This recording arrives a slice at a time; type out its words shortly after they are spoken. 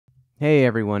Hey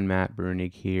everyone, Matt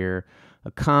Brunig here.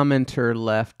 A commenter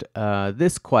left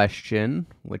this question,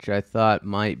 which I thought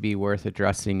might be worth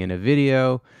addressing in a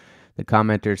video. The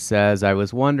commenter says, I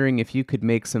was wondering if you could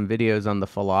make some videos on the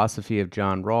philosophy of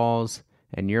John Rawls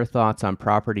and your thoughts on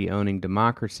property owning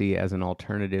democracy as an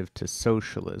alternative to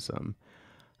socialism.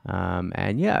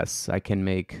 And yes, I can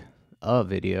make a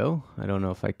video. I don't know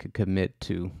if I could commit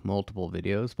to multiple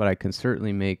videos, but I can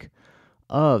certainly make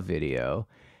a video.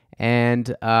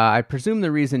 And I presume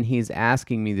the reason he's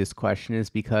asking me this question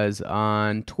is because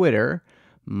on Twitter,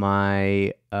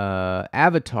 my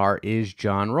avatar is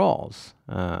John Rawls.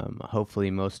 Hopefully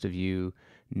most of you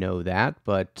know that,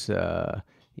 but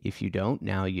if you don't,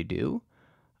 now you do.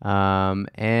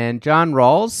 And John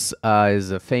Rawls is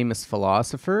a famous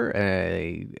philosopher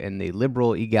in the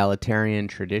liberal egalitarian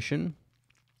tradition.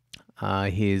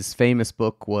 His famous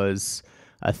book was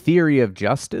A Theory of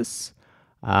Justice.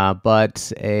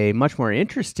 But a much more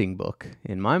interesting book,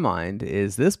 in my mind,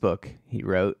 is this book he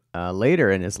wrote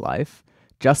later in his life,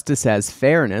 Justice as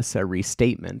Fairness, a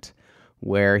Restatement,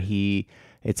 where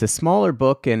it's a smaller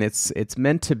book and it's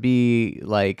meant to be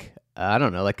like, I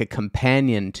don't know, like a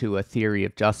companion to A Theory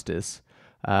of Justice.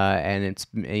 And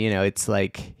it's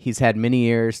like he's had many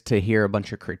years to hear a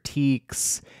bunch of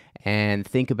critiques and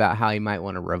think about how he might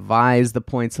want to revise the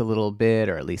points a little bit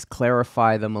or at least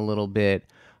clarify them a little bit.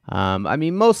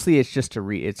 Mostly it's just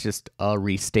a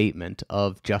restatement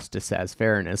of justice as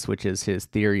fairness, which is his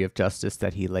theory of justice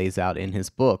that he lays out in his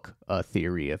book, A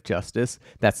Theory of Justice.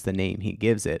 That's the name he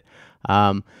gives it.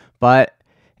 But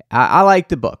I like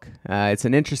the book. It's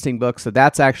an interesting book, so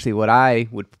that's actually what I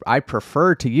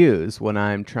prefer to use when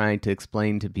I'm trying to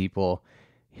explain to people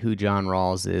who John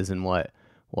Rawls is and what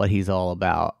he's all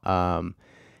about.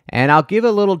 And I'll give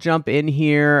a little jump in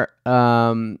here.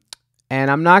 And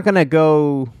I'm not going to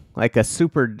go like a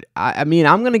super, I'm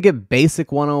going to give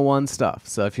basic 101 stuff.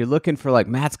 So if you're looking for like,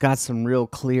 Matt's got some real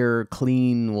clear,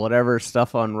 clean, whatever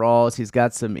stuff on Rawls, he's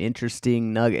got some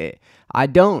interesting nugget. I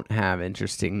don't have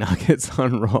interesting nuggets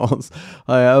on Rawls.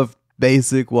 I have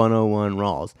basic 101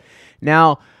 Rawls.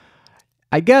 Now,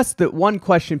 I guess that one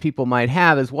question people might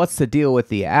have is what's the deal with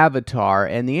the avatar?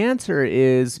 And the answer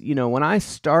is, when I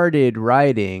started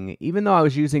writing, even though I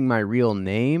was using my real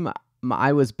name,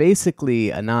 I was basically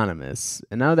anonymous.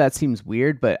 And now that seems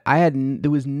weird, but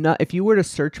if you were to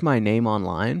search my name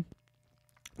online,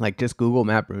 like just Google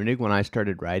Matt Brunig when I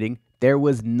started writing, there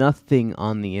was nothing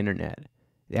on the internet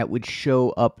that would show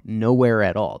up nowhere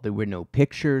at all. There were no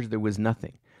pictures, there was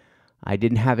nothing. I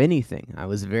didn't have anything. I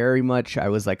was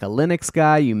like a Linux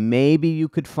guy. Maybe you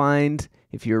could find,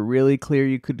 if you're really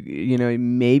clear,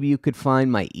 maybe you could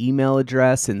find my email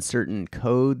address and certain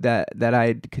code that I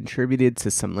had contributed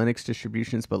to some Linux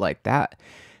distributions, but like that,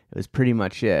 it was pretty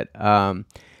much it. And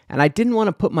I didn't want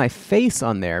to put my face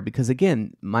on there because,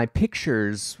 again, my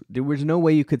pictures, there was no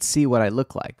way you could see what I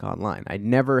look like online. I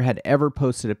never had ever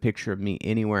posted a picture of me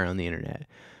anywhere on the internet.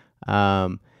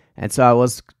 And so I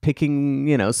was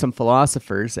picking, some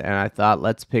philosophers, and I thought,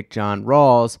 let's pick John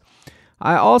Rawls.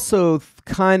 I also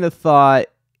kind of thought,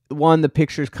 one, the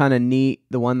picture's kind of neat,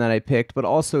 the one that I picked, but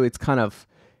also it's kind of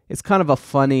a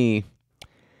funny.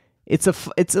 It's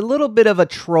a little bit of a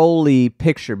trolly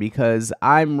picture because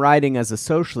I'm writing as a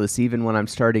socialist even when I'm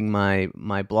starting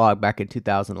my blog back in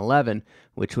 2011,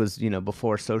 which was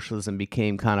before socialism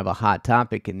became kind of a hot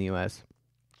topic in the U.S.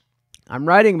 I'm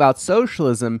writing about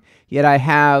socialism, yet I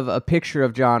have a picture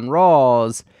of John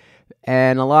Rawls,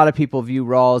 and a lot of people view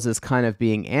Rawls as kind of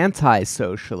being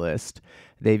anti-socialist.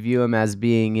 They view him as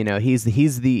being, he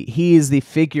is the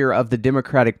figure of the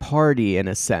Democratic Party in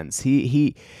a sense.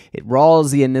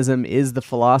 Rawlsianism is the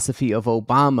philosophy of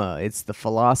Obama. It's the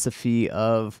philosophy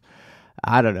of,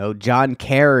 I don't know, John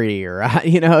Kerry, or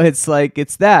it's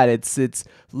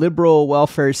liberal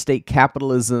welfare state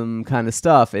capitalism kind of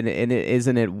stuff. And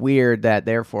isn't it weird that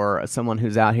therefore someone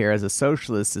who's out here as a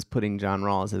socialist is putting John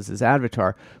Rawls as his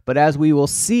avatar? But as we will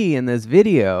see in this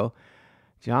video,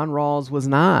 John Rawls was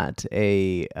not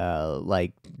a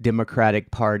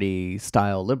Democratic Party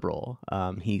style liberal.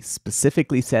 He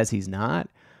specifically says he's not.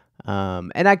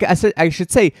 And I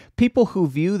should say, people who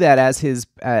view that as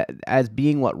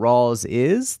being what Rawls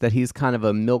is, that he's kind of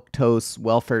a milquetoast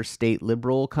welfare state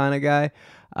liberal kind of guy.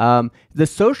 The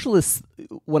socialists,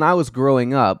 when I was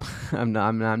growing up, I'm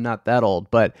not that old,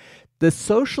 but the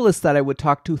socialists that I would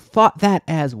talk to thought that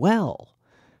as well.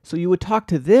 So you would talk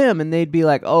to them and they'd be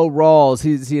like, "Oh, Rawls,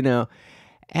 he's and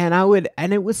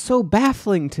it was so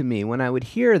baffling to me when I would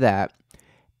hear that.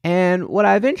 And what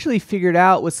I eventually figured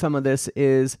out with some of this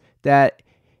is that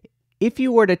if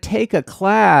you were to take a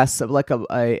class of like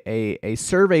a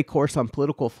survey course on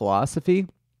political philosophy,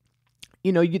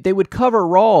 they would cover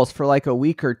Rawls for like a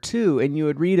week or two, and you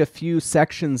would read a few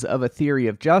sections of a theory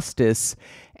of justice,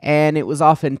 and it was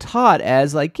often taught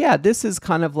as like, yeah, this is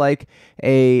kind of like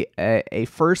a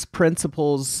first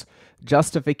principles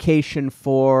justification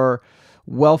for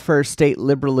welfare state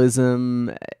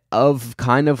liberalism of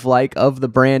kind of like of the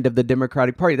brand of the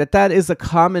Democratic Party. That is a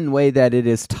common way that it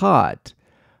is taught,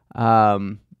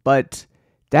 but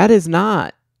that is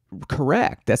not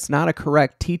correct. That's not a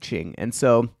correct teaching. And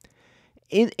so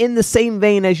in the same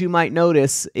vein, as you might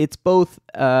notice, it's both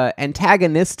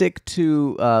antagonistic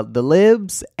to the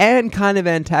libs and kind of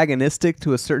antagonistic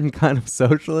to a certain kind of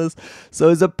socialist. So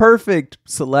it's a perfect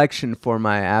selection for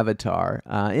my avatar,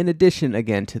 in addition,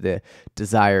 again, to the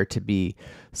desire to be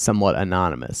somewhat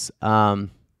anonymous.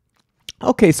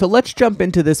 Okay, so let's jump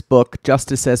into this book,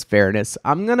 Justice as Fairness.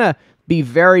 I'm going to be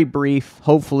very brief,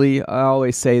 hopefully. I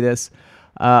always say this.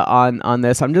 On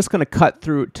this. I'm just going to cut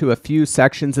through to a few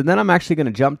sections, and then I'm actually going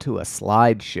to jump to a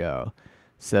slideshow.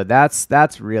 So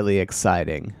that's really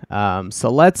exciting. So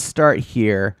let's start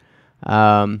here.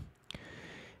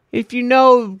 If you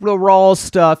know the Rawls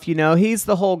stuff, he's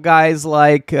the whole guy's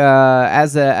like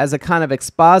as a kind of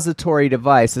expository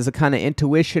device, as a kind of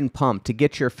intuition pump to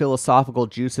get your philosophical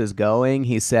juices going.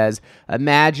 He says,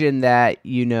 imagine that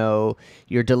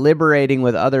you're deliberating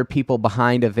with other people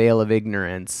behind a veil of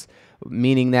ignorance,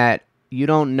 meaning that you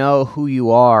don't know who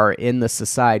you are in the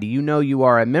society. You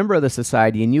are a member of the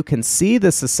society, and you can see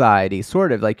the society,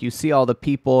 sort of like you see all the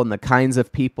people and the kinds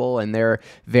of people and their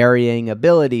varying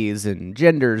abilities and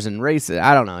genders and races.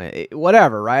 I don't know,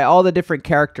 whatever, right? All the different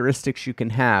characteristics you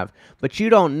can have, but you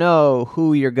don't know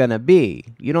who you're going to be.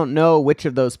 You don't know which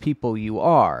of those people you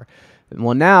are.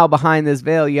 Well, now behind this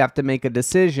veil, you have to make a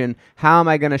decision. How am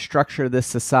I going to structure this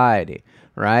society?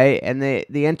 Right? And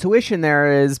the intuition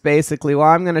there is basically, well,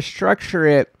 I'm going to structure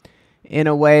it in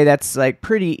a way that's like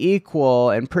pretty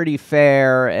equal and pretty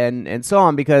fair and so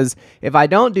on, because if I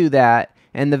don't do that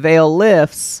and the veil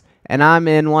lifts and I'm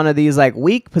in one of these like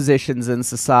weak positions in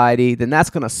society, then that's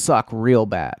going to suck real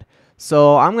bad.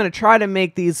 So I'm going to try to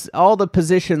make all the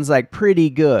positions like pretty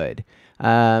good,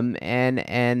 and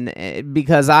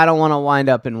because I don't want to wind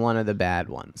up in one of the bad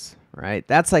ones. Right?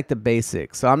 That's like the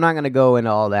basics. So I'm not going to go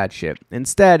into all that shit.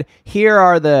 Instead, here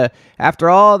are after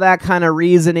all that kind of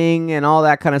reasoning and all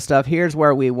that kind of stuff, here's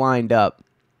where we wind up,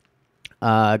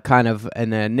 kind of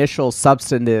an initial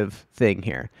substantive thing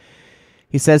here.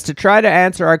 He says, to try to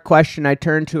answer our question, I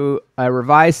turn to a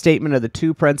revised statement of the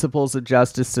two principles of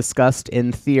justice discussed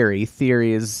in theory.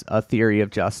 Theory is a theory of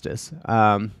justice.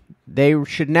 They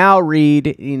should now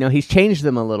read, he's changed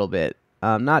them a little bit,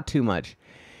 not too much.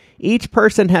 Each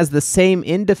person has the same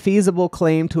indefeasible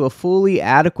claim to a fully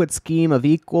adequate scheme of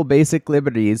equal basic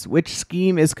liberties, which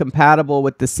scheme is compatible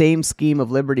with the same scheme of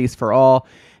liberties for all,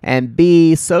 and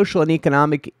B, social and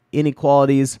economic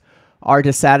inequalities are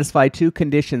to satisfy two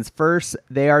conditions. First,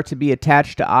 they are to be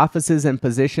attached to offices and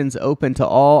positions open to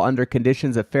all under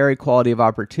conditions of fair equality of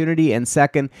opportunity, and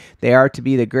second, they are to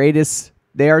be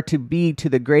to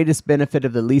the greatest benefit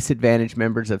of the least advantaged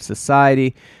members of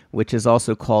society, which is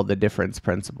also called the difference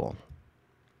principle.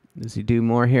 Does he do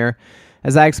more here?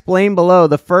 As I explained below,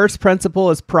 the first principle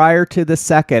is prior to the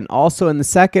second. Also in the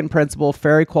second principle,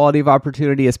 fair equality of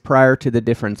opportunity is prior to the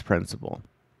difference principle.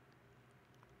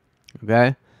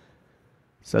 Okay?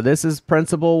 So this is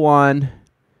principle 1.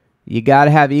 You got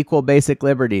to have equal basic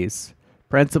liberties.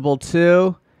 Principle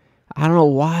 2, I don't know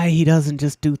why he doesn't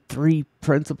just do 3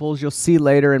 principles. You'll see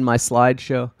later in my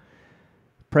slideshow.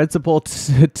 Principle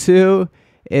 2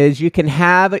 is you can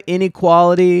have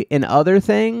inequality in other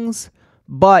things,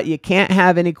 but you can't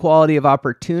have inequality of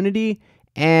opportunity,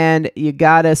 and you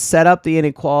got to set up the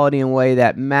inequality in a way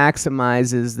that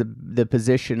maximizes the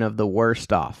position of the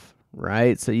worst off,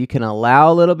 right? So you can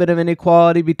allow a little bit of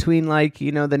inequality between the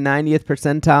 90th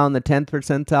percentile and the 10th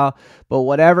percentile, but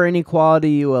whatever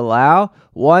inequality you allow,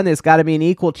 one, it's got to be an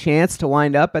equal chance to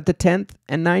wind up at the 10th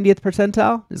and 90th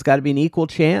percentile. There's got to be an equal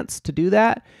chance to do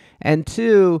that. And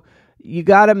 2, you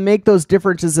got to make those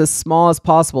differences as small as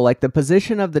possible. Like the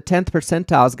position of the 10th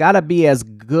percentile has got to be as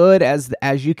good as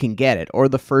you can get it, or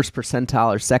the first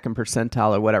percentile or second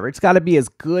percentile or whatever. It's got to be as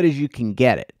good as you can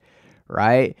get it,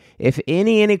 right? If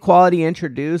any inequality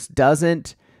introduced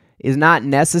is not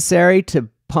necessary to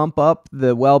pump up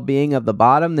the well-being of the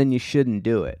bottom, then you shouldn't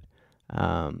do it.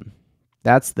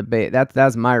 That's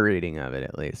my reading of it,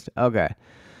 at least. Okay.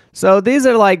 So these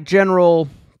are like general.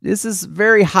 This is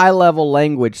very high-level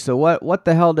language, so what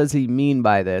the hell does he mean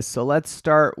by this? So let's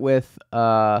start with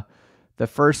the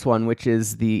first one, which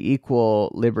is the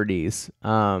equal liberties.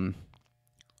 Now,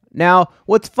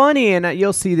 what's funny, and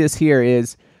you'll see this here,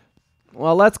 is,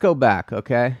 well, let's go back,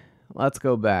 okay? let's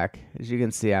go back. As you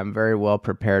can see, I'm very well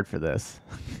prepared for this.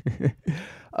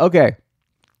 Okay.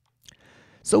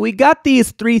 So we got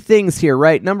these three things here,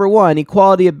 right? Number one,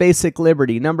 equality of basic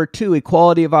liberty. Number two,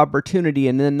 equality of opportunity.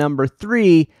 And then number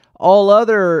three, all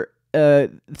other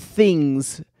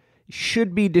things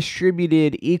should be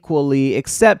distributed equally,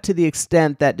 except to the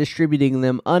extent that distributing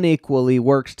them unequally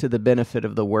works to the benefit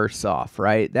of the worse off,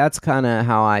 right? That's kind of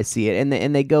how I see it.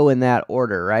 And they go in that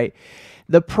order, right?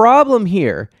 The problem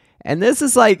here, and this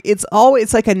is like, it's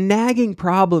like a nagging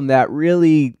problem that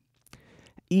really,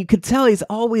 you could tell he's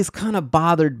always kind of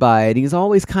bothered by it. He's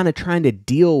always kind of trying to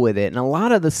deal with it. And a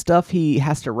lot of the stuff he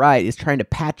has to write is trying to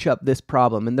patch up this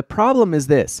problem. And the problem is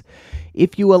this: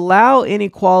 if you allow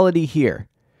inequality here,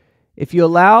 if you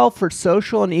allow for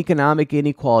social and economic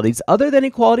inequalities other than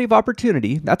equality of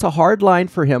opportunity, that's a hard line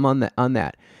for him on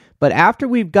that. But after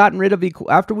we've gotten rid of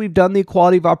after we've done the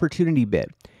equality of opportunity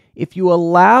bit, if you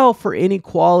allow for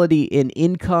inequality in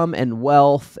income and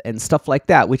wealth and stuff like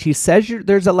that, which he says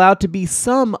there's allowed to be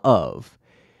some of,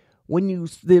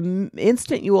 the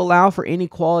instant you allow for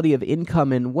inequality of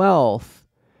income and wealth,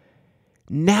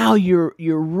 now you're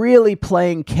really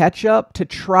playing catch up to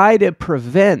try to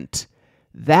prevent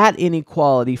that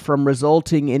inequality from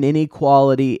resulting in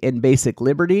inequality in basic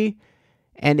liberty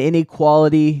and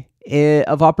inequality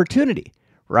of opportunity,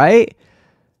 right?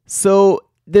 So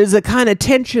there's a kind of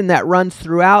tension that runs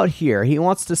throughout here. He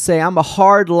wants to say, I'm a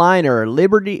hard liner.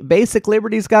 Basic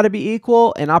liberty's got to be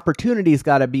equal and opportunity's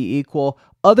got to be equal.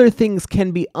 Other things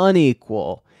can be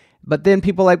unequal. But then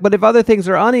people are like, but if other things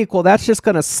are unequal, that's just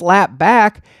going to slap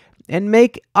back and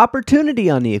make opportunity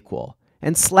unequal,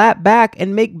 and slap back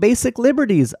and make basic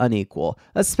liberties unequal,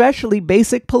 especially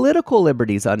basic political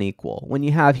liberties unequal when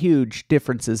you have huge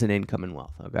differences in income and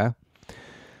wealth, okay?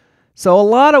 So a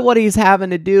lot of what he's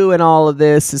having to do in all of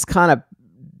this is kind of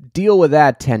deal with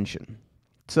that tension.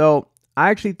 So I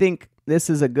actually think this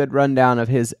is a good rundown of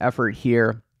his effort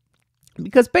here,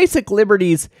 because basic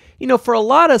liberties, for a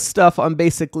lot of stuff on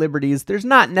basic liberties, there's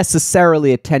not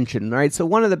necessarily a tension, right? So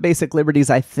one of the basic liberties,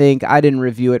 I think, I didn't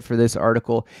review it for this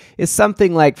article, is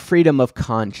something like freedom of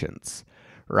conscience,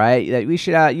 right? That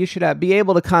you should be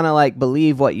able to kind of like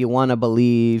believe what you want to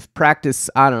believe, practice,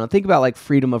 I don't know, think about like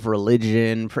freedom of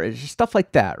religion, stuff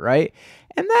like that, right?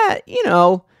 And that,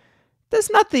 there's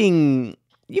nothing.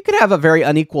 You could have a very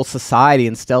unequal society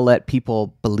and still let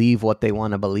people believe what they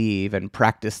want to believe and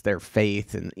practice their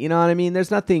faith. And you know what I mean?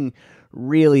 There's nothing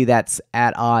really that's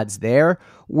at odds there.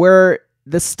 Where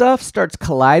the stuff starts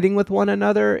colliding with one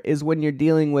another is when you're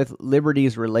dealing with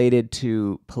liberties related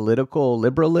to political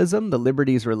liberalism, the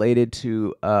liberties related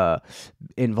to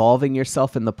involving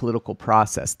yourself in the political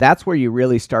process. That's where you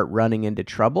really start running into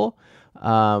trouble,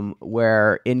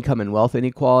 where income and wealth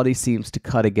inequality seems to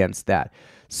cut against that.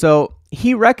 So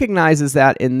he recognizes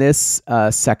that in this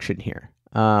section here.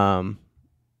 And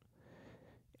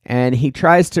he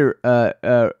tries to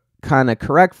kind of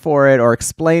correct for it or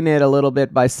explain it a little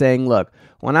bit by saying, look,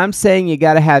 when I'm saying you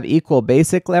got to have equal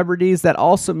basic liberties, that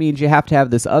also means you have to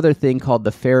have this other thing called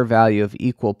the fair value of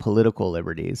equal political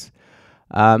liberties.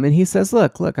 And he says,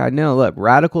 look,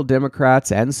 radical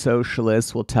Democrats and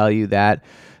socialists will tell you that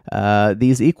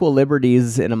these equal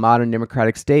liberties in a modern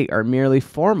democratic state are merely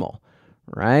formal.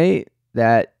 Right?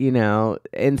 That,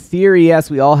 in theory, yes,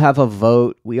 we all have a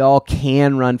vote. We all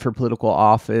can run for political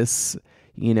office.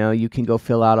 You can go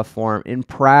fill out a form. In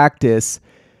practice,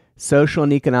 social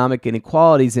and economic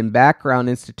inequalities in background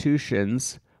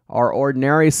institutions are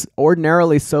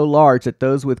ordinarily so large that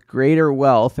those with greater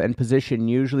wealth and position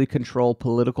usually control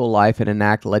political life and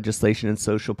enact legislation and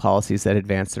social policies that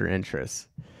advance their interests.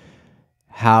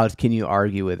 How can you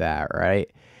argue with that, right?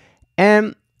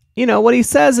 And what he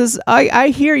says is, I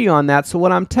hear you on that. So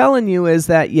what I'm telling you is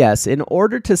that, yes, in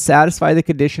order to satisfy the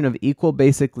condition of equal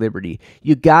basic liberty,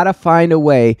 you got to find a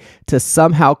way to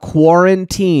somehow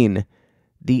quarantine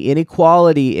the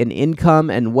inequality in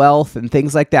income and wealth and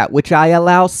things like that, which I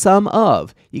allow some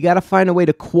of. You got to find a way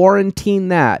to quarantine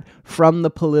that from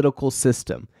the political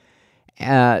system.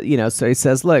 So he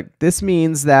says, look, this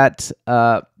means that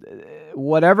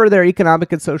whatever their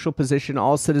economic and social position,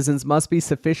 all citizens must be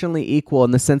sufficiently equal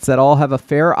in the sense that all have a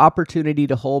fair opportunity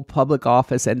to hold public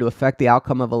office and to affect the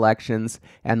outcome of elections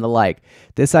and the like.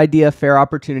 This idea of fair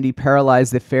opportunity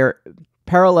parallels the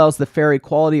fair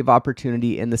equality of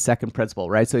opportunity in the second principle,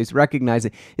 right? So he's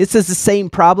recognizing this is the same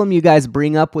problem you guys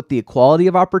bring up with the equality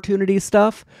of opportunity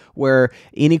stuff, where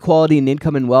inequality in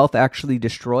income and wealth actually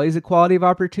destroys equality of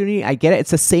opportunity. I get it.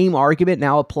 It's the same argument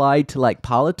now applied to like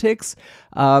politics.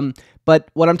 But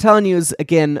what I'm telling you is,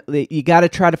 again, you got to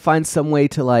try to find some way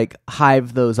to like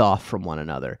hive those off from one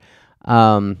another.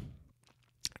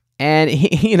 And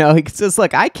he says,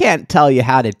 look, I can't tell you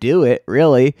how to do it,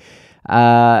 really.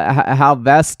 How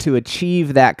best to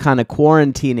achieve that kind of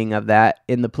quarantining of that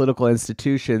in the political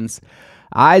institutions.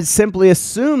 I simply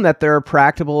assume that there are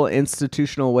practical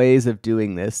institutional ways of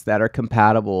doing this that are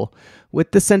compatible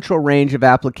with the central range of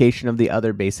application of the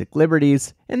other basic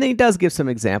liberties. And then he does give some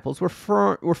examples.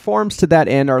 Reforms to that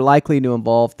end are likely to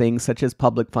involve things such as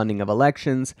public funding of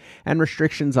elections and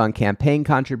restrictions on campaign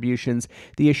contributions,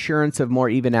 the assurance of more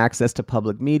even access to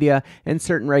public media, and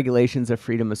certain regulations of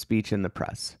freedom of speech in the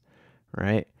press.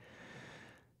 Right?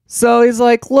 So he's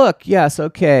like, look, yes,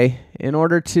 okay, in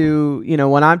order to,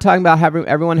 when I'm talking about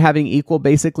everyone having equal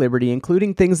basic liberty,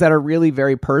 including things that are really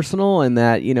very personal and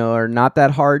that, are not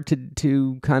that hard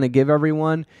to kind of give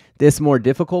everyone, this more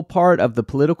difficult part of the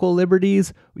political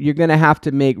liberties, you're going to have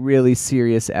to make really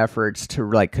serious efforts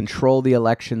to control the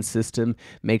election system,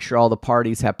 make sure all the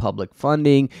parties have public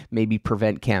funding, maybe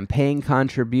prevent campaign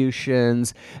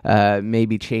contributions,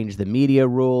 maybe change the media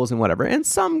rules and whatever. And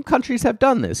some countries have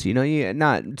done this,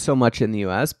 not so much in the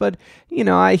US, but,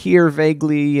 I hear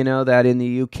vaguely, that in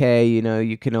the UK,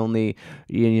 you can only,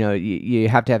 you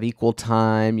have to have equal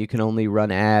time. You can only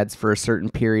run ads for a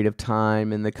certain period of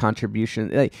time, and the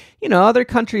contribution, other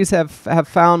countries have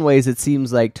found ways, it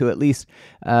seems like, to at least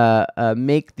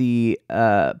make the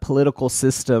political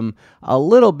system a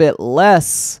little bit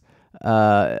less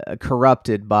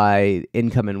corrupted by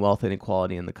income and wealth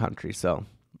inequality in the country. So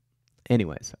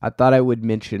anyways, I thought I would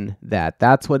mention that.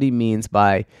 That's what he means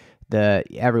by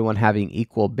everyone having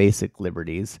equal basic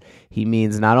liberties. He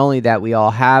means not only that we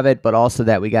all have it, but also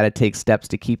that we got to take steps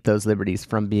to keep those liberties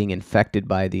from being infected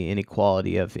by the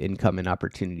inequality of income and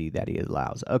opportunity that he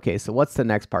allows. Okay, so what's the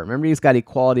next part? Remember, he's got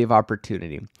equality of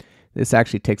opportunity. This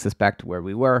actually takes us back to where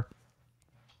we were.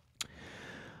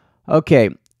 Okay.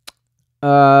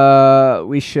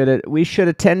 We should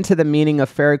attend to the meaning of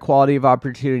fair equality of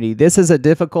opportunity. This is a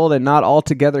difficult and not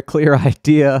altogether clear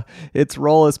idea. Its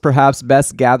role is perhaps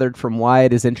best gathered from why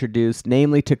it is introduced,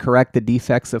 namely to correct the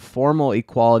defects of formal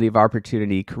equality of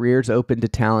opportunity, careers open to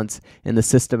talents in the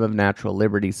system of natural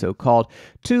liberty, so-called.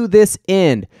 To this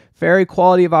end, fair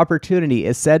equality of opportunity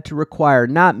is said to require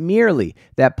not merely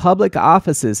that public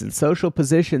offices and social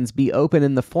positions be open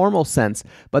in the formal sense,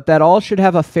 but that all should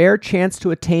have a fair chance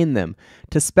to attain them.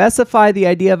 To specify the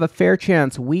idea of a fair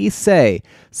chance, we say,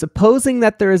 supposing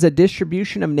that there is a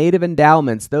distribution of native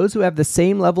endowments, those who have the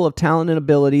same level of talent and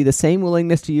ability, the same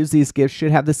willingness to use these gifts,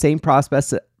 should have the same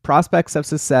prospects of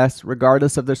success,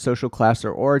 regardless of their social class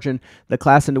or origin, the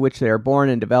class into which they are born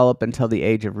and develop until the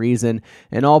age of reason.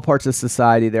 In all parts of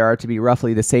society, there are to be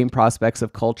roughly the same prospects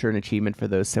of culture and achievement for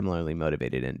those similarly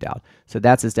motivated and endowed. So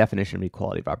that's his definition of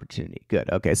equality of opportunity. Good.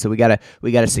 Okay, so we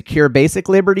gotta secure basic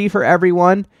liberty for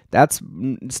everyone. That's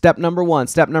step number one.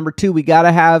 Step number two, we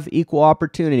gotta have equal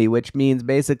opportunity, which means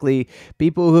basically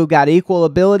people who got equal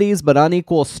abilities but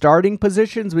unequal starting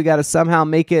positions, we gotta somehow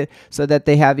make it so that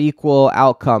they have equal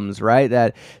outcomes, right?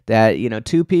 That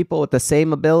two people with the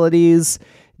same abilities,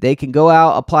 they can go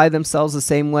out, apply themselves the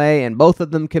same way, and both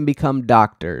of them can become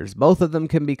doctors. Both of them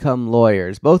can become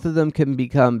lawyers. Both of them can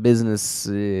become business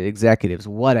executives,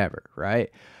 whatever, right?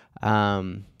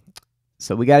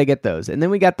 So we got to get those. And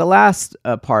then we got the last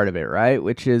part of it, right?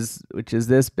 Which is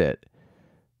this bit.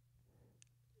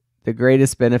 The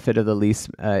greatest benefit of the least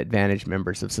advantaged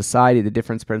members of society, the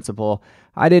difference principle.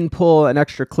 I didn't pull an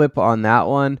extra clip on that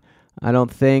one, I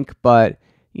don't think, but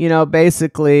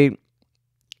basically,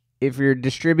 if you're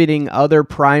distributing other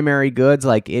primary goods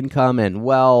like income and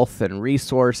wealth and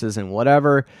resources and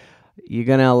whatever, you're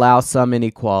going to allow some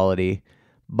inequality,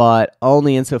 but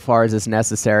only insofar as it's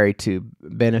necessary to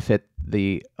benefit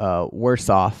the worse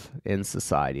off in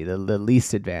society, the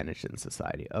least advantaged in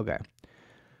society. Okay.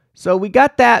 So we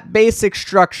got that basic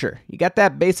structure. You got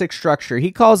that basic structure.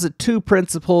 He calls it 2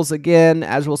 principles again,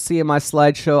 as we'll see in my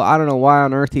slideshow. I don't know why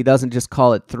on earth he doesn't just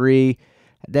call it 3.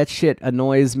 That shit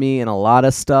annoys me in a lot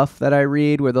of stuff that I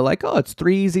read where they're like, oh, it's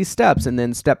 3 easy steps. And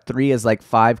then step 3 is like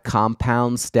 5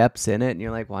 compound steps in it. And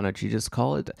you're like, why don't you just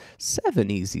call it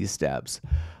 7 easy steps?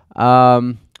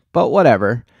 But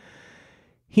whatever.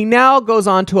 He now goes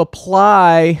on to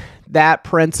apply that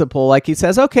principle. Like he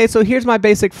says, okay, so here's my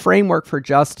basic framework for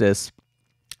justice.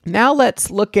 Now let's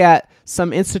look at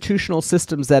some institutional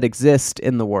systems that exist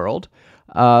in the world.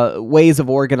 Ways of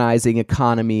organizing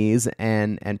economies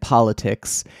and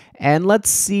politics, and let's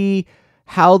see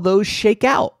how those shake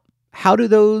out. How do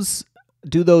those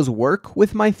work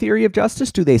with my theory of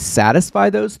justice? Do they satisfy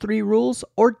those 3 rules,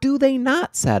 or do they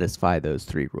not satisfy those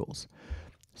 3 rules?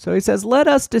 So he says, let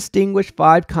us distinguish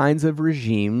 5 kinds of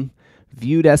regime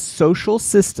viewed as social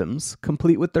systems,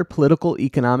 complete with their political,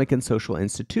 economic, and social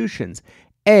institutions.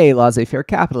 A. Laissez-faire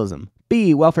capitalism.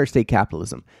 B. Welfare state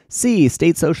capitalism. C.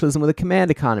 State socialism with a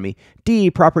command economy. D.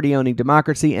 Property-owning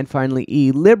democracy. And finally,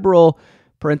 E. Liberal,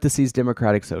 parentheses,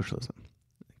 democratic socialism.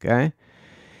 Okay?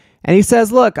 And he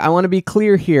says, look, I want to be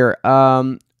clear here.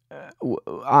 I'm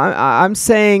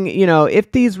saying,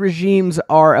 if these regimes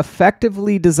are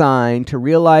effectively designed to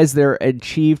realize their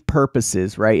achieved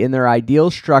purposes, right, in their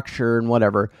ideal structure and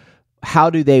whatever,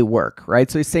 how do they work, right?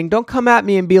 So he's saying, don't come at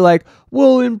me and be like,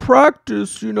 well, in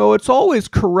practice, it's always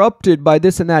corrupted by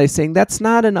this and that. He's saying that's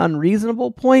not an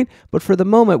unreasonable point, but for the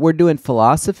moment, we're doing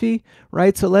philosophy,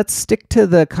 right? So let's stick to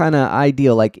the kind of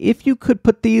ideal. Like, if you could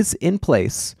put these in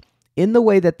place in the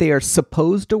way that they are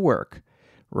supposed to work,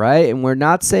 right? And we're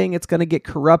not saying it's going to get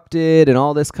corrupted and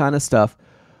all this kind of stuff.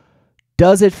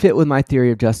 Does it fit with my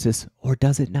theory of justice or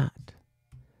does it not?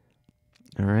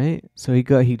 All right. So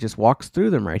he just walks through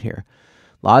them right here.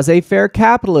 Laissez-faire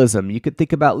capitalism. You could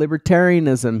think about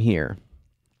libertarianism here.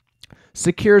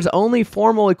 Secures only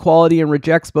formal equality and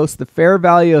rejects both the fair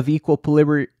value of equal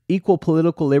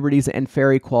political liberties and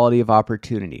fair equality of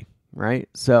opportunity, right?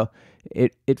 So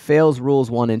it fails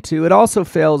rules 1 and 2. It also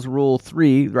fails rule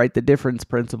 3, right? The difference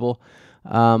principle.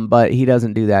 But he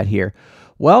doesn't do that here.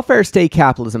 Welfare state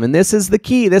capitalism, and this is the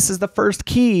key. This is the first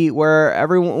key where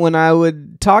when I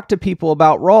would talk to people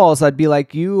about Rawls, I'd be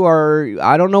like,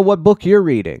 I don't know what book you're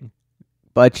reading,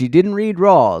 but you didn't read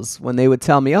Rawls. When they would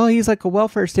tell me, oh, he's like a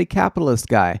welfare state capitalist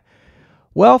guy.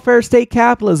 Welfare state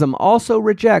capitalism also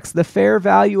rejects the fair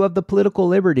value of the political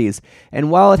liberties, and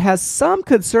while it has some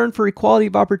concern for equality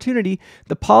of opportunity,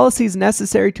 the policies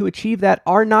necessary to achieve that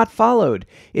are not followed.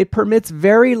 It permits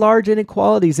very large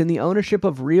inequalities in the ownership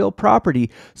of real property,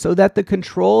 so that the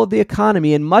control of the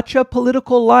economy and much of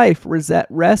political life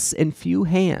rests in few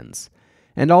hands.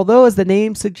 And although, as the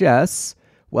name suggests,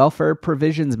 welfare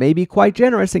provisions may be quite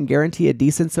generous and guarantee a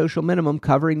decent social minimum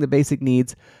covering the basic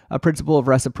needs, a principle of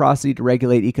reciprocity to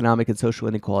regulate economic and social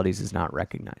inequalities is not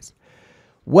recognized.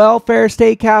 Welfare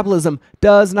state capitalism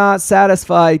does not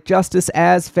satisfy justice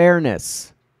as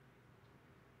fairness.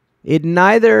 It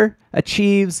neither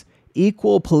achieves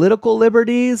equal political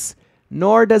liberties,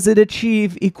 nor does it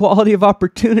achieve equality of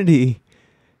opportunity.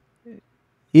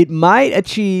 It might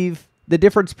achieve the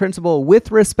difference principle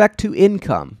with respect to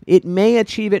income. It may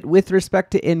achieve it with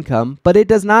respect to income, but it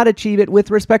does not achieve it with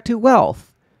respect to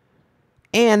wealth.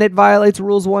 And it violates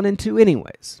rules 1 and 2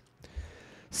 anyways.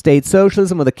 State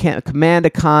socialism with a command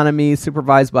economy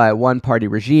supervised by a one-party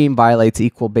regime violates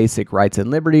equal basic rights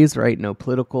and liberties, right? No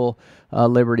political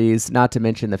liberties, not to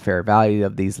mention the fair value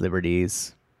of these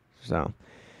liberties. So,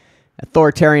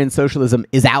 authoritarian socialism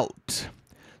is out.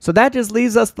 So that just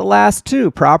leaves us the last two,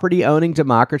 property-owning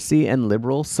democracy and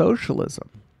liberal socialism.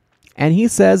 And he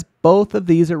says both of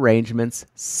these arrangements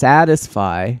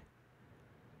satisfy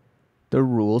the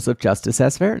rules of justice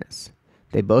as fairness.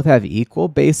 They both have equal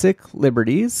basic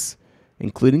liberties,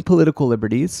 including political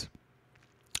liberties.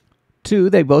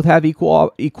 2, they both have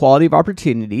equality of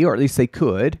opportunity, or at least they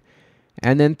could.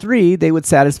 And then 3, they would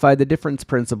satisfy the difference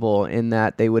principle in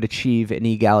that they would achieve an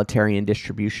egalitarian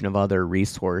distribution of other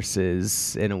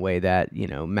resources in a way that,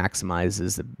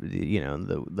 maximizes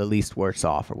the least worse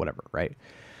off or whatever, right?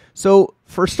 So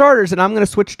for starters, and I'm going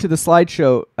to switch to the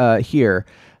slideshow here,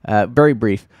 very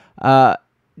brief. I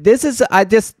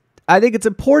think it's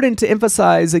important to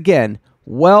emphasize again,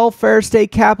 welfare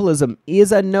state capitalism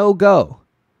is a no-go,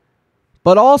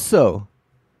 but also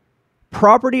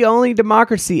property-only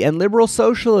democracy and liberal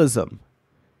socialism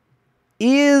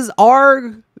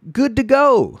are good to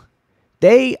go.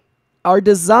 They are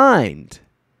designed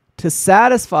to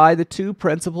satisfy the 2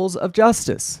 principles of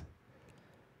justice.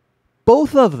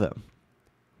 Both of them.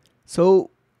 So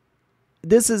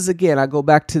this is, again, I go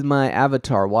back to my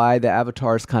avatar, why the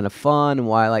avatar is kind of fun and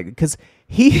why I like it. Because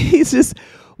he's just,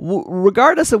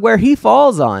 regardless of where he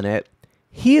falls on it,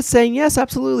 he is saying, yes,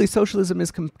 absolutely, socialism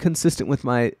is consistent with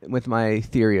my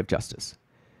theory of justice.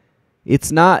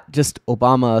 It's not just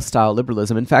Obama-style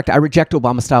liberalism. In fact, I reject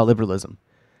Obama-style liberalism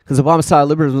because Obama-style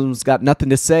liberalism's got nothing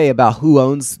to say about who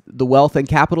owns the wealth and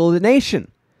capital of the nation.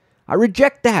 I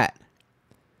reject that.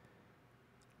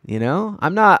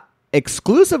 I'm not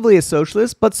exclusively a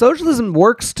socialist, but socialism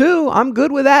works too. I'm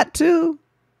good with that too,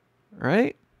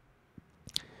 right?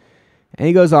 And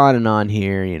he goes on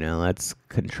here, let's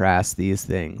contrast these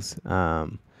things.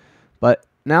 But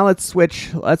now let's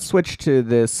switch to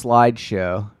the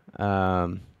slideshow.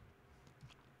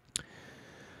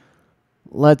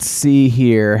 Let's see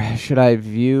here. Should I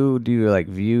view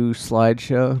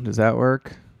slideshow? Does that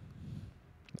work?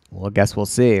 Well, I guess we'll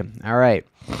see. All right.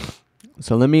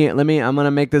 So I'm going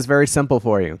to make this very simple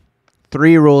for you.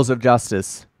 3 rules of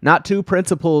justice not 2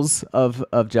 principles of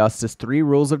justice, 3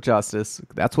 rules of justice.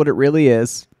 That's what it really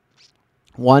is.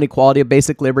 1, equality of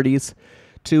basic liberties.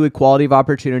 2, equality of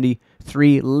opportunity.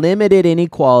 3, limited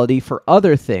inequality for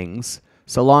other things,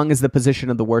 so long as the position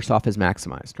of the worse off is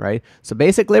maximized, right? So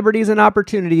basic liberties and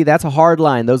opportunity, that's a hard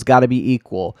line. Those got to be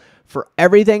equal. For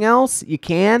everything else, you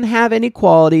can have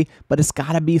inequality, but it's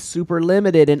got to be super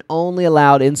limited and only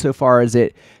allowed insofar as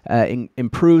it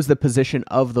improves the position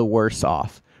of the worse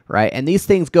off, right? And these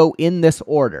things go in this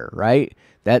order, right?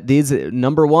 That these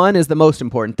number 1 is the most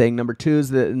important thing. Number 2 is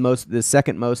the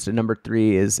second most, and number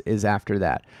 3 is after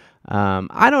that.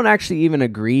 I don't actually even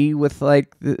agree with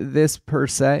like this per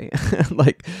se,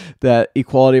 like that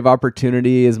equality of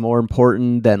opportunity is more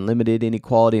important than limited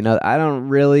inequality. And I don't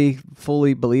really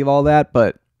fully believe all that,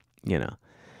 but you know,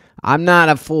 I'm not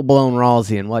a full-blown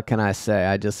Rawlsian. What can I say?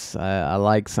 I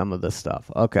like some of this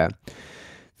stuff. Okay.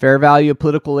 Fair value of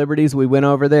political liberties, we went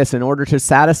over this. In order to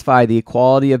satisfy the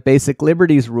equality of basic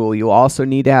liberties rule, you also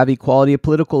need to have equality of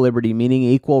political liberty, meaning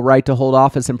equal right to hold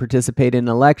office and participate in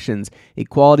elections.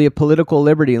 Equality of political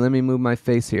liberty, let me move my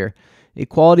face here.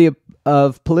 Equality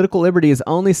of political liberty is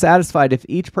only satisfied if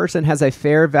each person has a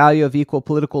fair value of equal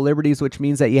political liberties, which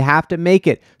means that you have to make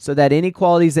it so that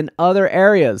inequalities in other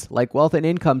areas, like wealth and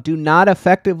income, do not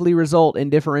effectively result in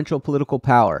differential political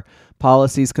power.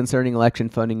 Policies concerning election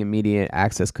funding and media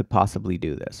access could possibly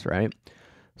do this, right?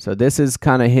 So this is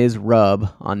kind of his rub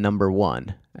on number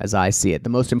 1, as I see it. The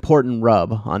most important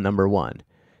rub on number 1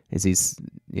 is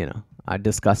I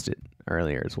discussed it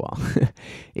earlier as well.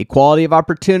 Equality of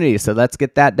opportunity. So let's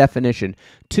get that definition.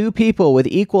 2 people with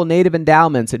equal native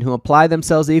endowments and who apply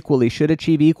themselves equally should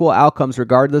achieve equal outcomes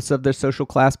regardless of their social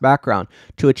class background.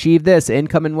 To achieve this,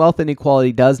 income and wealth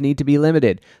inequality does need to be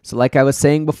limited. So like I was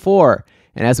saying before,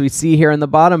 and as we see here in the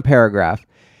bottom paragraph,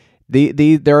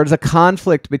 there is a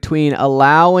conflict between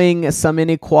allowing some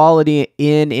inequality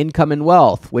in income and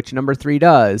wealth, which number 3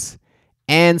 does,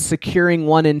 and securing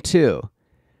 1 and 2.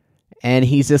 And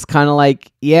he's just kind of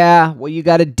like, yeah, well, you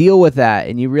got to deal with that.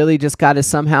 And you really just got to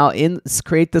somehow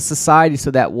create the society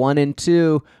so that 1 and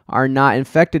 2 are not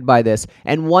infected by this.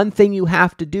 And one thing you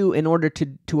have to do in order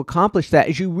to accomplish that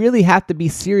is you really have to be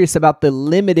serious about the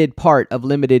limited part of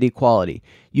limited equality.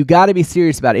 You got to be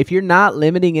serious about it. If you're not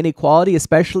limiting inequality,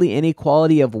 especially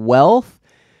inequality of wealth,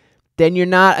 then you're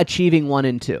not achieving 1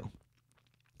 and 2.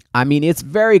 I mean, it's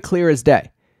very clear as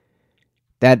day.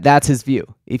 That's his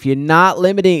view. If you're not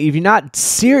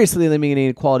seriously limiting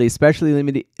inequality, especially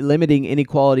limiting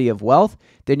inequality of wealth,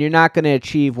 then you're not going to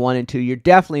achieve 1 and 2. You're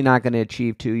definitely not going to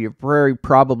achieve 2. You're very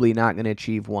probably not going to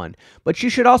achieve 1. But you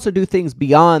should also do things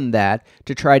beyond that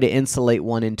to try to insulate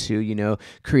 1 and 2,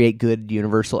 create good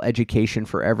universal education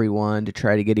for everyone, to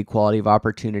try to get equality of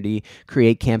opportunity,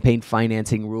 create campaign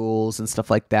financing rules and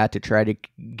stuff like that to try to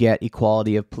get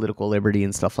equality of political liberty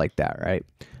and stuff like that, right?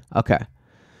 Okay.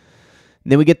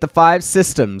 Then we get the 5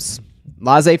 systems.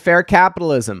 Laissez-faire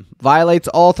capitalism violates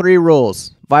all 3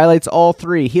 rules. Violates all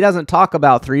 3. He doesn't talk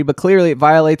about 3, but clearly it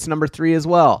violates number 3 as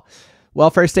well.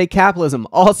 Welfare state capitalism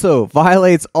also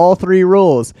violates all 3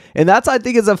 rules. And that's, I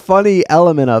think, is a funny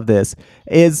element of this,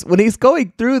 is when he's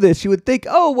going through this, you would think,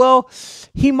 oh, well,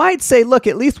 he might say, look,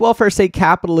 at least welfare state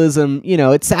capitalism,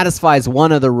 it satisfies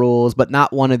one of the rules, but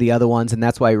not one of the other ones, and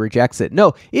that's why he rejects it.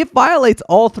 No, it violates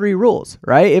all 3 rules,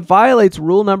 right? It violates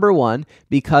rule number 1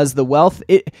 because the wealth,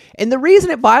 and the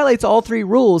reason it violates all 3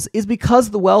 rules is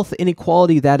because the wealth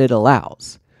inequality that it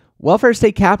allows. Welfare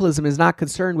state capitalism is not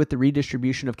concerned with the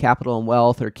redistribution of capital and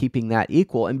wealth or keeping that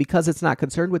equal, and because it's not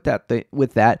concerned with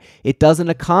that, it doesn't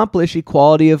accomplish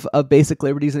equality of basic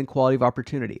liberties and equality of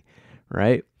opportunity,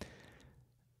 right?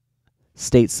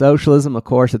 State socialism, of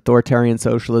course, authoritarian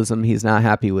socialism, he's not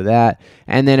happy with that.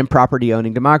 And then in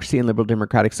property-owning democracy and liberal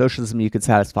democratic socialism, you could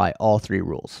satisfy all 3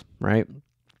 rules, right?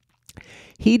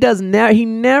 He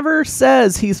never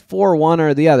says he's for one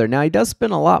or the other. Now, he does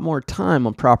spend a lot more time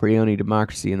on property-owning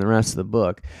democracy in the rest of the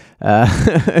book.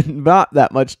 Not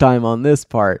that much time on this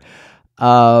part.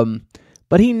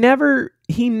 But he never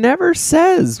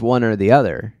says one or the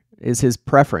other is his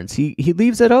preference. He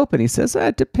leaves it open. He says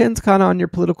it depends kind of on your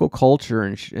political culture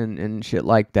and shit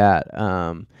like that,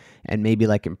 and maybe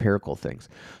like empirical things.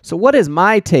 So what is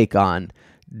my take on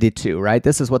the 2, right?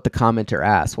 This is what the commenter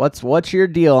asks. What's your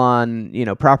deal on,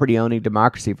 property owning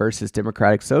democracy versus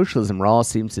democratic socialism? Rawls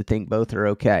seems to think both are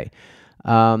okay.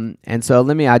 And so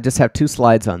I just have 2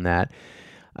 slides on that.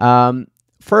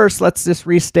 First, let's just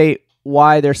restate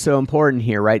why they're so important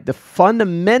here, right? The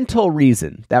fundamental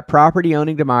reason that property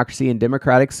owning democracy and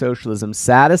democratic socialism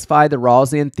satisfy the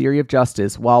Rawlsian theory of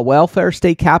justice, while welfare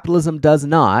state capitalism does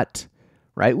not,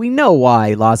 right? We know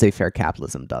why laissez-faire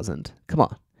capitalism doesn't. Come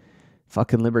on.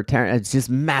 fucking libertarian. It's just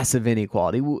massive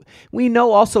inequality. We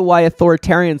know also why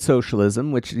authoritarian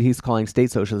socialism, which he's calling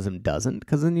state socialism, doesn't,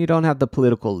 because then you don't have the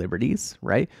political liberties,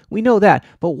 right? We know that.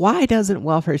 But why doesn't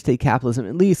welfare state capitalism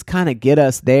at least kind of get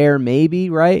us there, maybe,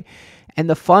 right? And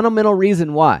the fundamental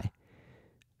reason why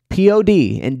POD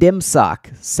and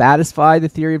DIMSOC satisfy the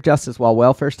theory of justice while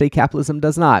welfare state capitalism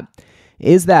does not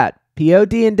is that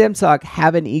POD and DIMSOC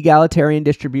have an egalitarian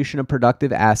distribution of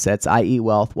productive assets, i.e.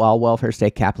 wealth, while welfare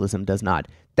state capitalism does not.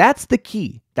 That's the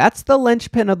key. That's the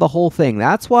linchpin of the whole thing.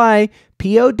 That's why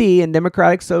POD and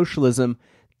democratic socialism,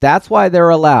 that's why they're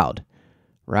allowed,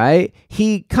 right?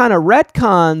 He kind of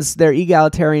retcons their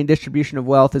egalitarian distribution of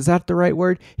wealth. Is that the right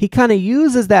word? He kind of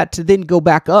uses that to then go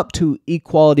back up to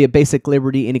equality of basic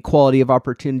liberty and equality of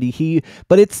opportunity.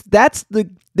 That's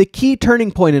the key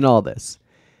turning point in all this.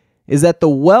 Is that the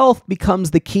wealth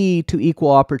becomes the key to equal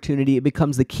opportunity. It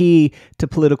becomes the key to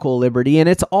political liberty. And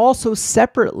it's also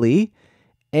separately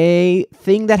a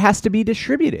thing that has to be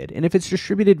distributed. And if it's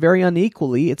distributed very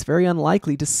unequally, it's very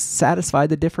unlikely to satisfy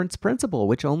the difference principle,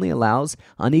 which only allows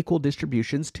unequal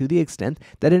distributions to the extent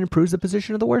that it improves the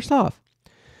position of the worst off.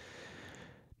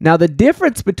 Now, the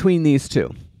difference between these two,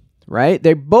 right?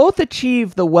 They both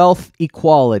achieve the wealth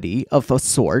equality of a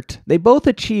sort. They both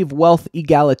achieve wealth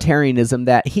egalitarianism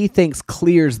that he thinks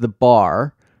clears the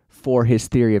bar for his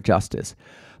theory of justice.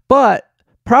 But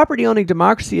property-owning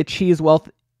democracy achieves wealth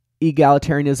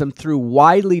egalitarianism through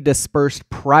widely dispersed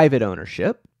private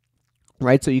ownership,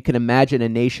 right? So you can imagine a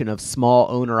nation of small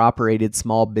owner-operated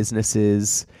small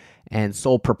businesses and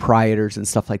sole proprietors and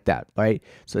stuff like that, right?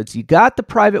 So you got the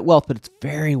private wealth, but it's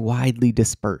very widely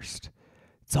dispersed.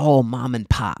 It's all mom and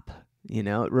pop, you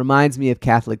know. It reminds me of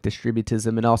Catholic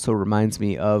distributism. It also reminds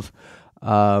me of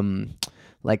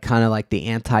like the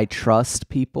antitrust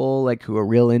people, like who are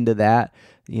real into that.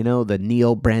 You know, the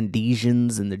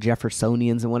neo-Brandesians and the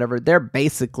Jeffersonians and whatever. They're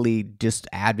basically just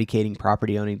advocating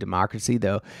property-owning democracy,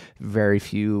 though very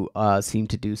few seem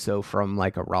to do so from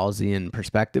like a Rawlsian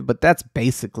perspective. But that's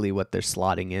basically what they're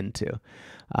slotting into.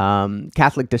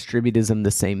 Catholic distributism,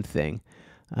 the same thing.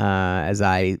 As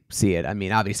I see it. I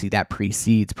mean, obviously that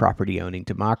precedes property-owning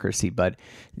democracy, but,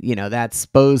 you know,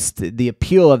 the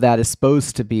appeal of that is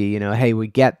supposed to be, you know, hey, we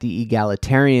get the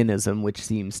egalitarianism, which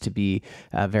seems to be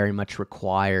very much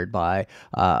required by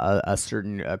a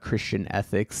certain Christian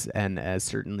ethics and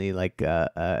certainly like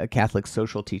a Catholic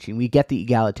social teaching. We get the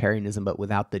egalitarianism, but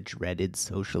without the dreaded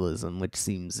socialism, which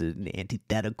seems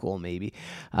antithetical maybe.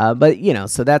 But, you know,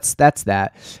 so that's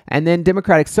that. And then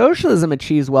democratic socialism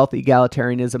achieves wealth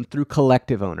egalitarianism through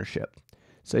collective ownership.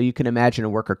 So you can imagine a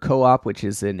worker co-op, which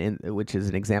is an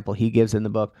example he gives in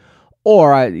the book,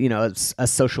 or a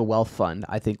social wealth fund.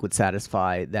 I think would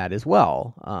satisfy that as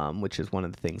well, which is one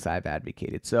of the things I've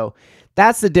advocated. So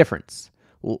that's the difference.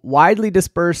 Widely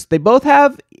dispersed. They both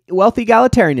have wealth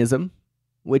egalitarianism,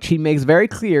 which he makes very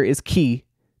clear is key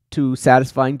to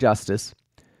satisfying justice.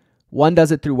 One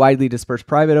does it through widely dispersed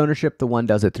private ownership. The one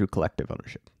does it through collective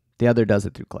ownership. The other does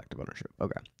it through collective ownership.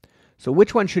 Okay. So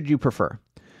which one should you prefer?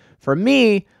 For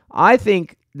me, I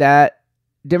think that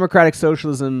democratic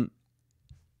socialism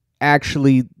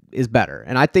actually is better.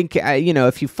 And I think,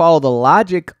 if you follow the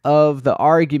logic of the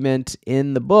argument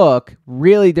in the book,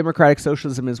 really democratic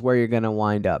socialism is where you're going to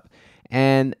wind up.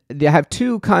 And they have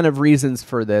two kind of reasons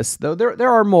for this, though there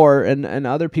are more, and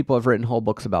other people have written whole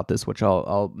books about this, which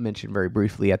I'll mention very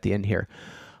briefly at the end here.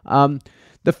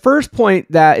 The first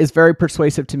point that is very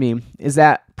persuasive to me is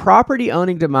that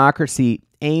property-owning democracy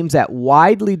aims at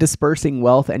widely dispersing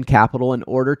wealth and capital in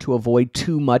order to avoid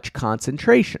too much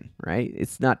concentration, right?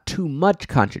 It's not too much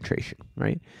concentration,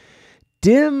 right?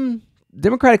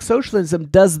 Democratic socialism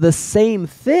does the same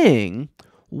thing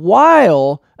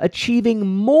while achieving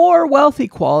more wealth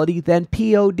equality than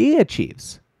POD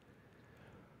achieves,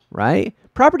 right?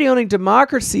 Property-owning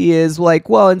democracy is like,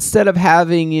 well, instead of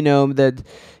having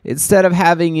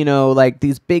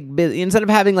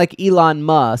like Elon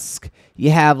Musk, you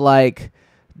have like,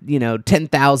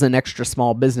 10,000 extra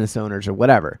small business owners or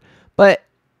whatever. But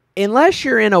unless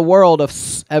you're in a world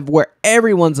of where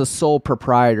everyone's a sole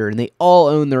proprietor and they all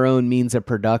own their own means of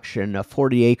production, a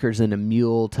 40 acres and a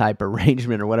mule type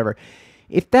arrangement or whatever,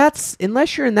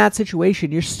 unless you're in that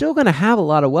situation, you're still going to have a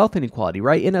lot of wealth inequality,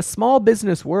 right? In a small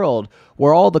business world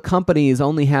where all the companies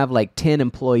only have like 10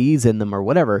 employees in them or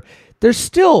whatever, there's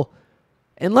still,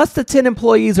 unless the 10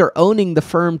 employees are owning the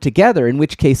firm together, in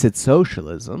which case it's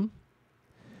socialism,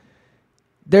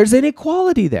 there's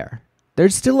inequality there.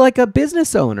 There's still like a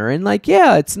business owner, and like,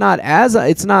 yeah, it's not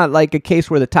like a case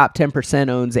where the top 10%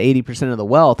 owns 80% of the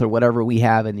wealth or whatever we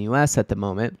have in the US at the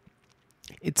moment.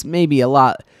 It's maybe a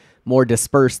lot more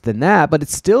dispersed than that, but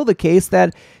it's still the case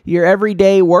that your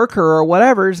everyday worker or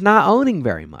whatever is not owning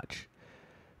very much.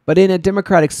 But in a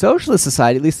democratic socialist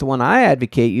society, at least the one I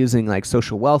advocate, using like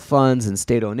social wealth funds and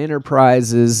state-owned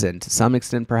enterprises and to some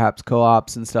extent perhaps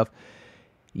co-ops and stuff,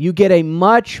 you get a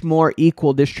much more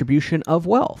equal distribution of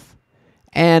wealth.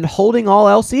 And holding all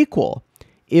else equal,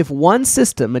 if one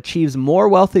system achieves more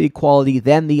wealth equality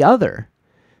than the other,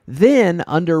 then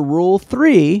under Rule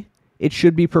 3, it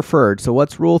should be preferred. So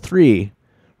what's Rule 3?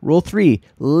 Rule 3,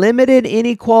 limited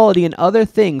inequality in other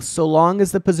things so long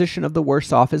as the position of the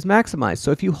worse off is maximized.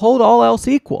 So if you hold all else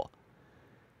equal,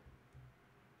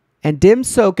 and dim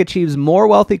soak achieves more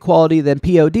wealth equality than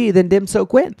POD, then dim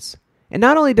soak wins. And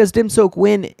not only does dim soak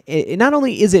win, not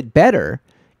only is it better,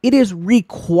 it is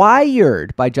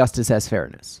required by justice as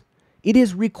fairness. It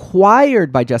is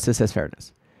required by justice as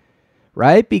fairness,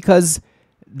 right? Because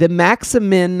the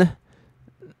maximin,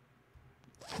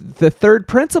 the third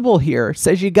principle here,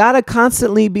 says you got to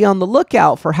constantly be on the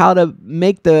lookout for how to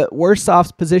make the worse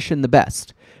off's position the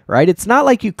best, right? It's not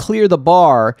like you clear the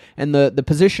bar and the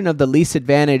position of the least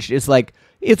advantaged is like,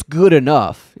 it's good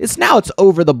enough. It's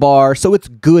over the bar, so it's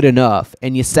good enough,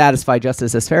 and you satisfy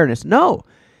justice as fairness. No,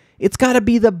 it's got to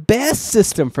be the best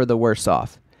system for the worse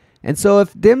off. And so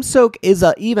if dim soak is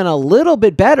even a little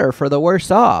bit better for the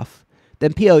worse off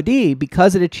than POD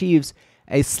because it achieves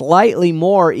a slightly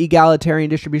more egalitarian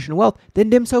distribution of wealth, then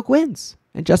dim soak wins.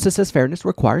 And justice as fairness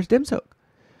requires dim soak.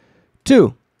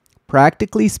 2,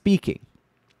 practically speaking,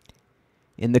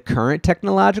 in the current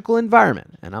technological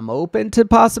environment, and I'm open to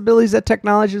possibilities that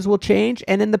technologies will change,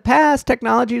 and in the past,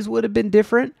 technologies would have been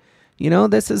different. You know,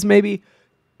 this is maybe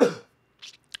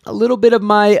a little bit of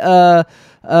my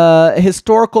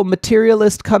historical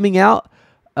materialist coming out.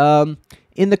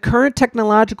 In the current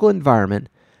technological environment,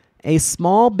 a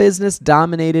small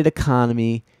business-dominated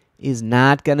economy is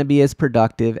not going to be as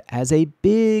productive as a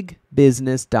big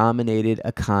business-dominated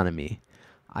economy.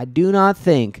 I do not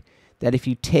think that if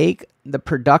you take the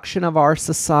production of our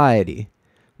society,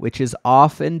 which is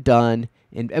often done,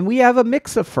 and we have a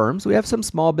mix of firms, we have some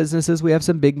small businesses, we have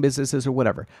some big businesses or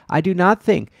whatever. I do not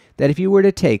think that if you were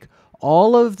to take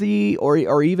all of the,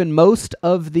 or even most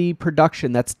of the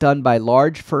production that's done by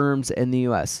large firms in the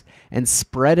U.S. and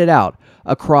spread it out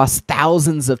across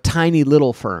thousands of tiny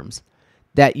little firms,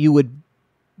 that you would,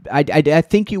 I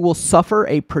think you will suffer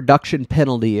a production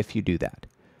penalty if you do that.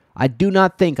 I do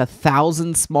not think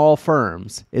 1,000 small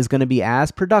firms is going to be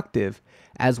as productive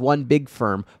as one big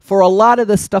firm for a lot of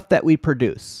the stuff that we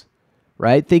produce,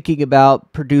 right? Thinking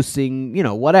about producing, you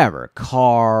know, whatever,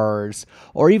 cars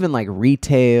or even like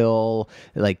retail,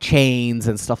 like chains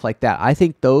and stuff like that. I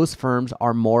think those firms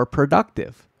are more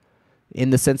productive in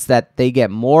the sense that they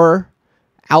get more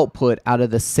output out of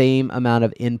the same amount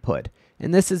of input.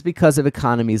 And this is because of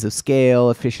economies of scale,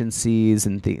 efficiencies,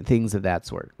 and things of that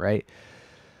sort, right?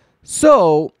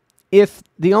 So if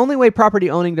the only way property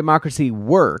owning democracy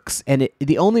works and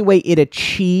the only way it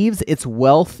achieves its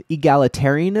wealth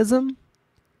egalitarianism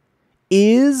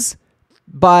is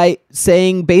by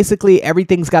saying basically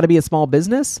everything's got to be a small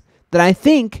business, then I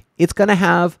think it's going to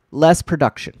have less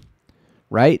production,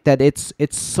 right? That its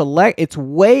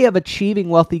way of achieving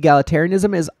wealth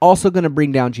egalitarianism is also going to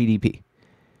bring down GDP.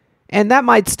 And that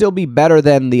might still be better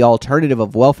than the alternative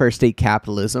of welfare state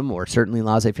capitalism or certainly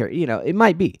laissez-faire, you know, it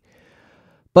might be.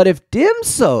 But if dim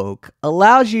soak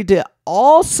allows you to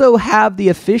also have the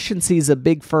efficiencies of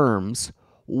big firms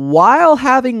while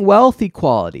having wealth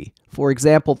equality, for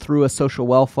example, through a social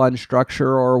wealth fund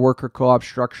structure or a worker co-op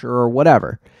structure or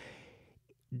whatever,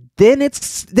 then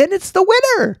it's the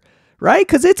winner, right?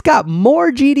 Because it's got more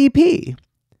GDP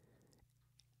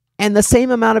and the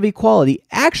same amount of equality.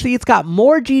 Actually, it's got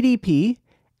more GDP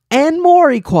and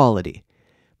more equality.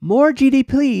 More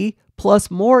GDP plus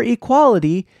more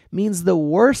equality means the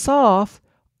worse off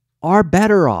are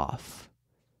better off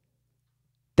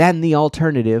than the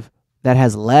alternative that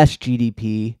has less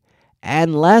GDP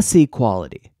and less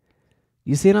equality.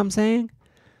 You see what I'm saying?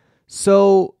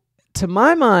 So, to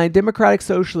my mind, democratic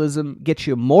socialism gets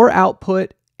you more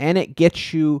output and it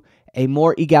gets you a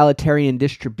more egalitarian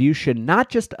distribution, not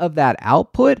just of that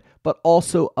output, but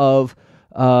also of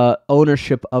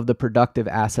ownership of the productive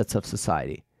assets of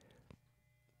society.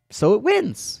 So it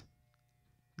wins.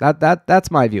 That's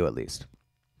my view, at least.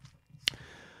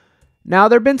 Now,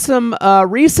 there have been some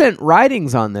recent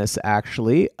writings on this,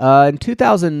 actually. In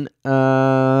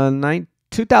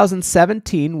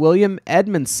 2017, William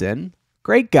Edmondson,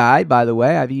 great guy, by the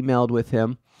way, I've emailed with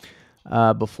him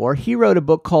before. He wrote a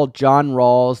book called John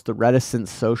Rawls, The Reticent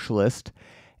Socialist.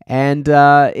 And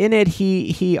in it,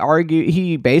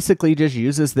 he basically just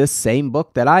uses this same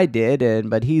book that I did,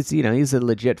 but he's a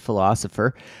legit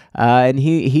philosopher, and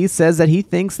he says that he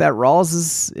thinks that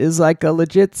Rawls is like a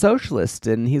legit socialist,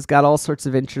 and he's got all sorts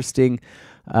of interesting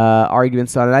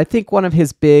arguments on it. I think one of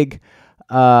his big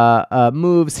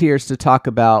moves here is to talk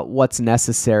about what's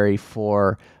necessary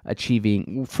for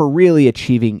really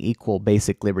achieving equal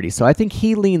basic liberty. So I think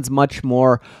he leans much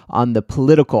more on the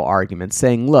political argument,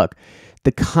 saying, look,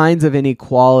 the kinds of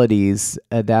inequalities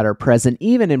that are present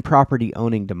even in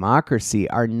property-owning democracy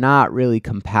are not really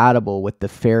compatible with the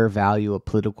fair value of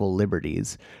political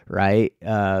liberties, right?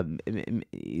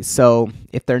 So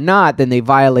if they're not, then they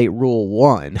violate Rule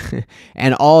 1,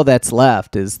 and all that's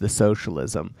left is the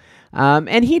socialism.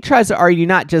 And he tries to argue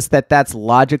not just that that's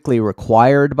logically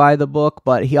required by the book,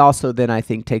 but he also then, I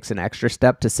think, takes an extra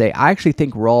step to say, I actually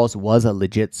think Rawls was a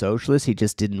legit socialist. He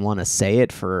just didn't want to say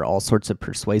it for all sorts of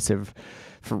persuasive,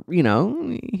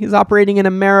 he's operating in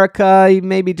America. He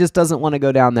maybe just doesn't want to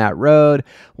go down that road.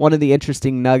 One of the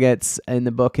interesting nuggets in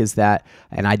the book is that,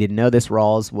 and I didn't know this,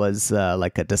 Rawls was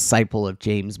like a disciple of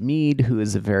James Mead, who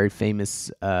is a very famous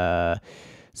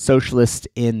socialist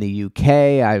in the UK.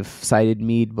 I've cited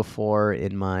Mead before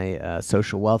in my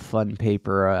social wealth fund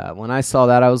paper. When I saw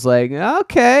that, I was like,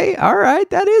 okay, all right,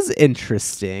 that is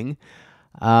interesting.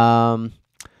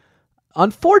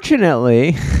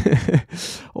 Unfortunately,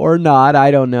 or not,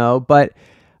 I don't know, but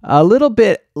a little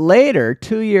bit later,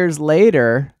 2 years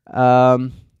later,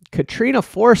 Katrina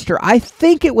Forster, I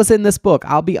think it was in this book.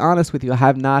 I'll be honest with you, I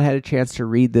have not had a chance to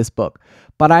read this book,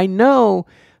 but I know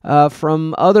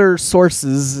from other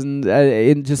sources and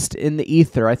in the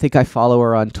ether, I think I follow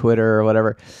her on Twitter or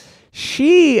whatever.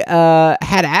 She had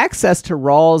access to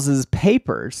Rawls's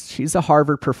papers. She's a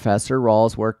Harvard professor.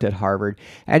 Rawls worked at Harvard,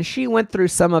 and she went through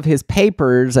some of his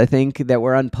papers, I think, that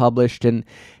were unpublished, and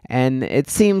it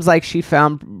seems like she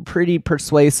found pretty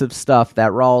persuasive stuff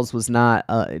that Rawls was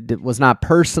not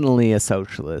personally a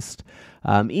socialist,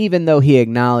 even though he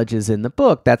acknowledges in the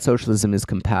book that socialism is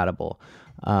compatible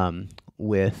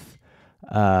with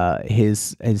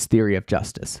his theory of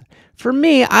justice. For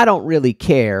me, I don't really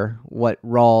care what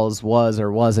Rawls was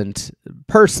or wasn't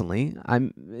personally.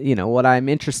 What I'm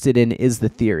interested in is the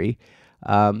theory.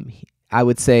 I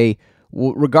would say,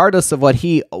 regardless of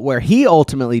where he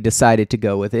ultimately decided to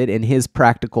go with it in his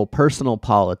practical personal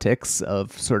politics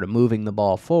of sort of moving the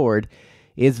ball forward,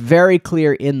 it's very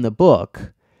clear in the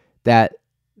book that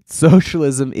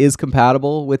socialism is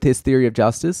compatible with his theory of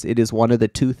justice. It is one of the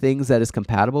two things that is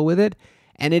compatible with it.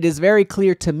 And it is very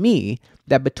clear to me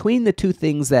that between the two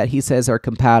things that he says are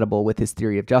compatible with his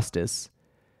theory of justice,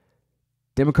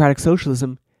 democratic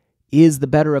socialism is the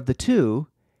better of the two.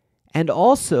 And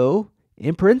also,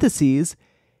 in parentheses,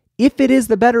 if it is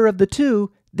the better of the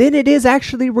two, then it is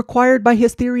actually required by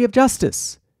his theory of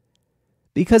justice.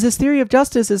 Because his theory of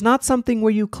justice is not something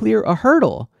where you clear a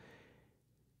hurdle.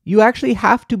 You actually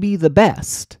have to be the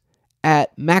best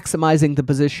at maximizing the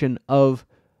position of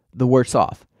the worse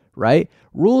off, right?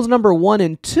 Rules number 1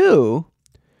 and 2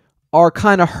 are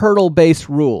kind of hurdle-based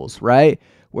rules, right?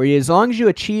 Where as long as you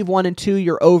achieve 1 and 2,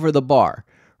 you're over the bar,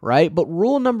 right? But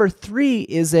rule number 3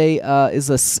 is a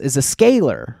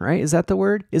scalar, right? Is that the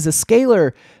word? Is a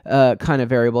scalar kind of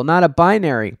variable, not a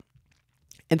binary.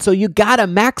 And so you gotta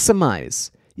maximize.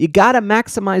 You got to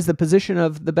maximize the position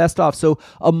of the best off. So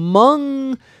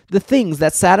among the things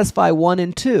that satisfy 1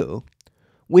 and 2,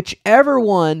 whichever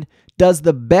one does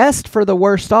the best for the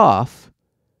worst off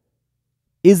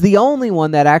is the only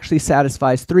one that actually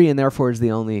satisfies 3, and therefore is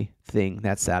the only thing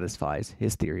that satisfies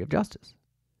his theory of justice.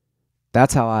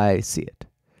 That's how I see it.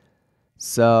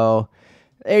 So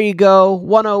there you go,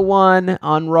 101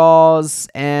 on Rawls.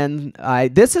 And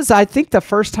this is, I think, the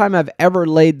first time I've ever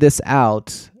laid this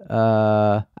out.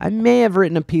 I may have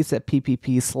written a piece at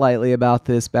PPP slightly about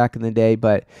this back in the day,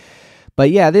 but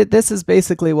yeah, this is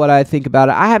basically what I think about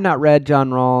it. I have not read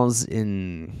John Rawls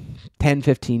in 10,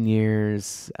 15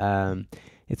 years.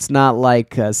 It's not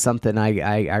like something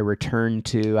I return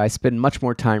to. I spend much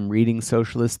more time reading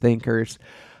socialist thinkers,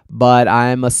 but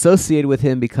I'm associated with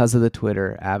him because of the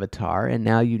Twitter avatar, and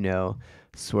now you know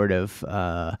sort of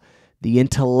the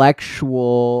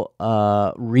intellectual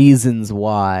reasons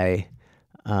why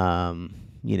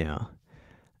that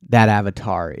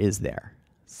avatar is there.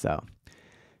 So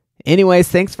anyways,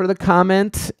 thanks for the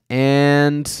comment.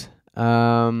 And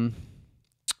there,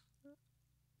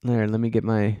 let me get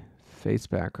my face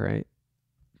back right.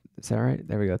 Is that right?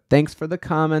 There we go. Thanks for the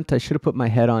comment. I should have put my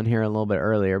head on here a little bit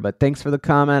earlier, but thanks for the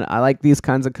comment. I like these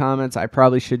kinds of comments. I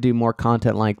probably should do more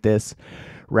content like this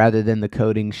rather than the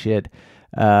coding shit.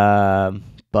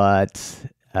 But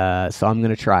So I'm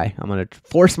going to try. I'm going to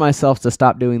force myself to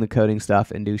stop doing the coding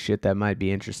stuff and do shit that might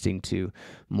be interesting to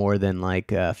more than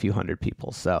like a few hundred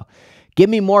people. So give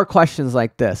me more questions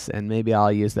like this, and maybe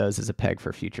I'll use those as a peg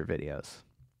for future videos.